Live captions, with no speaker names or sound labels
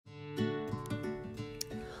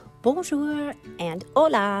Bonjour and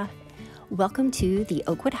hola! Welcome to the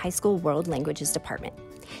Oakwood High School World Languages Department.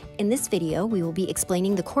 In this video, we will be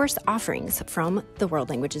explaining the course offerings from the World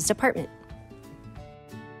Languages Department.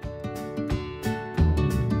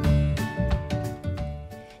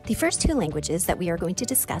 The first two languages that we are going to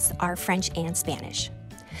discuss are French and Spanish.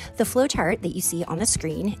 The flowchart that you see on the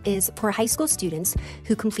screen is for high school students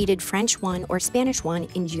who completed French 1 or Spanish 1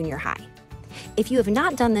 in junior high. If you have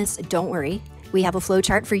not done this, don't worry. We have a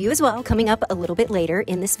flowchart for you as well coming up a little bit later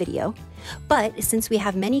in this video. But since we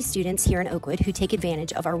have many students here in Oakwood who take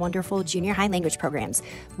advantage of our wonderful junior high language programs,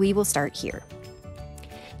 we will start here.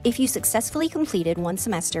 If you successfully completed one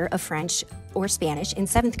semester of French or Spanish in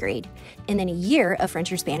 7th grade, and then a year of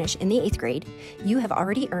French or Spanish in the 8th grade, you have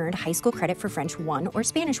already earned high school credit for French 1 or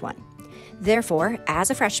Spanish 1. Therefore, as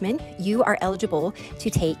a freshman, you are eligible to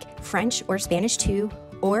take French or Spanish 2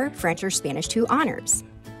 or French or Spanish 2 honors.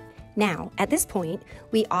 Now, at this point,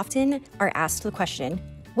 we often are asked the question,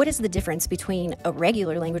 what is the difference between a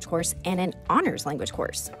regular language course and an honors language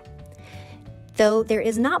course? Though there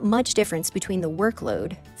is not much difference between the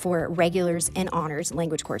workload for regulars and honors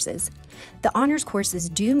language courses, the honors courses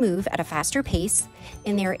do move at a faster pace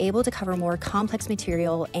and they are able to cover more complex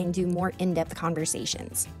material and do more in-depth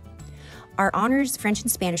conversations. Our honors French and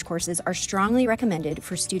Spanish courses are strongly recommended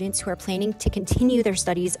for students who are planning to continue their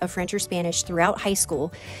studies of French or Spanish throughout high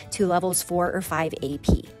school to levels 4 or 5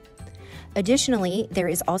 AP. Additionally, there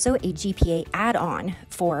is also a GPA add-on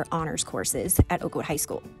for honors courses at Oakwood High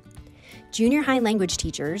School. Junior high language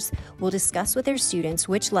teachers will discuss with their students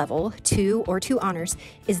which level, 2 or 2 honors,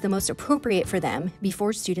 is the most appropriate for them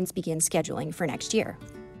before students begin scheduling for next year.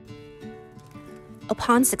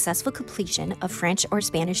 Upon successful completion of French or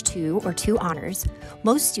Spanish 2 or 2 honors,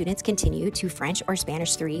 most students continue to French or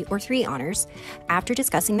Spanish 3 or 3 honors after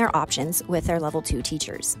discussing their options with their level 2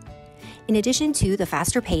 teachers. In addition to the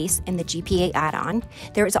faster pace and the GPA add-on,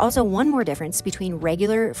 there is also one more difference between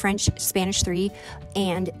regular French Spanish 3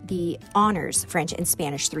 and the honors French and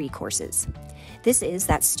Spanish 3 courses. This is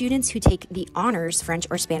that students who take the honors French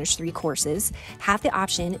or Spanish 3 courses have the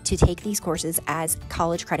option to take these courses as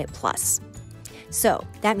College Credit Plus. So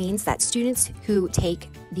that means that students who take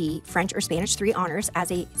the French or Spanish 3 honors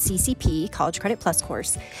as a CCP, College Credit Plus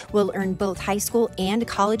course, will earn both high school and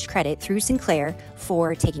college credit through Sinclair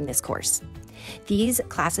for taking this course. These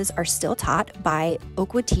classes are still taught by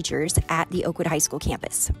Oakwood teachers at the Oakwood High School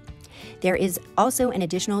campus. There is also an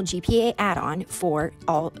additional GPA add-on for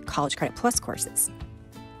all College Credit Plus courses.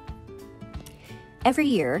 Every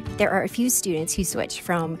year, there are a few students who switch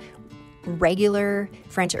from regular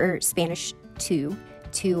French or Spanish 2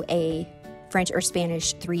 to a French or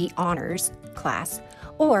Spanish 3 honors class,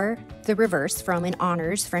 or the reverse from an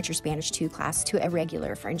honors French or Spanish 2 class to a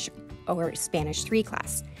regular French or Spanish 3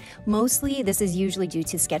 class. Mostly, this is usually due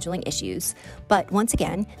to scheduling issues, but once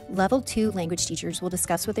again, level 2 language teachers will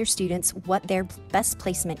discuss with their students what their best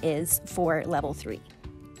placement is for level 3.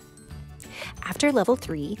 After level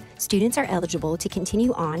 3, students are eligible to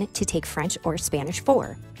continue on to take French or Spanish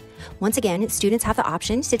 4. Once again, students have the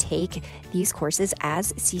option to take these courses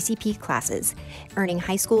as CCP classes, earning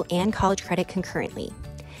high school and college credit concurrently.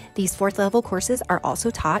 These 4th level courses are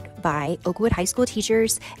also taught by Oakwood High School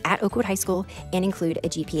teachers at Oakwood High School and include a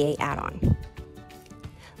GPA add-on.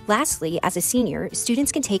 Lastly, as a senior,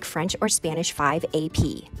 students can take French or Spanish 5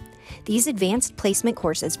 AP. These advanced placement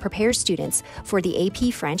courses prepare students for the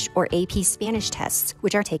AP French or AP Spanish tests,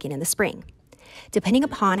 which are taken in the spring. Depending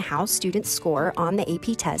upon how students score on the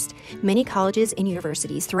AP test, many colleges and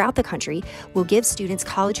universities throughout the country will give students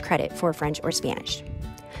college credit for French or Spanish.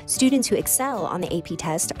 Students who excel on the AP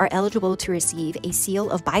test are eligible to receive a seal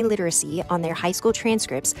of biliteracy on their high school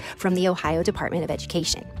transcripts from the Ohio Department of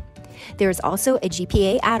Education. There is also a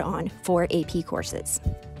GPA add-on for AP courses.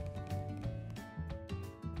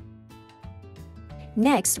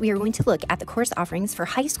 Next, we are going to look at the course offerings for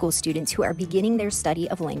high school students who are beginning their study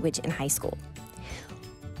of language in high school.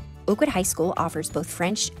 Oakwood High School offers both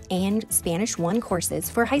French and Spanish 1 courses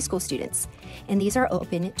for high school students, and these are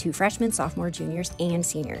open to freshmen, sophomores, juniors, and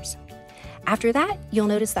seniors. After that, you'll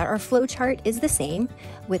notice that our flowchart is the same,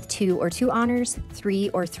 with 2 or 2 honors, 3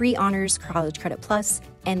 or 3 honors College Credit Plus,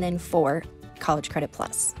 and then 4 College Credit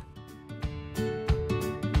Plus.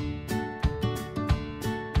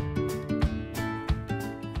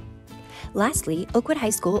 Lastly, Oakwood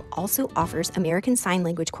High School also offers American Sign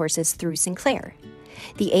Language courses through Sinclair.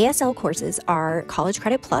 The ASL courses are College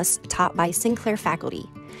Credit Plus taught by Sinclair faculty,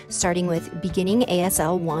 starting with Beginning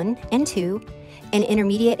ASL 1 and 2 and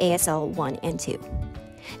Intermediate ASL 1 and 2.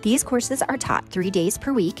 These courses are taught 3 days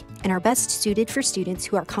per week and are best suited for students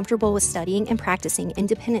who are comfortable with studying and practicing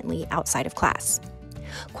independently outside of class.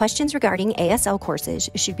 Questions regarding ASL courses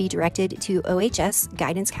should be directed to OHS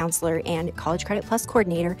Guidance Counselor and College Credit Plus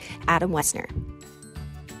Coordinator, Adam Wessner.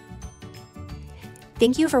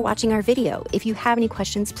 Thank you for watching our video. If you have any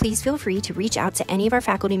questions, please feel free to reach out to any of our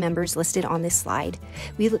faculty members listed on this slide.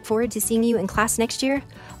 We look forward to seeing you in class next year.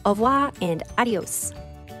 Au revoir and adios.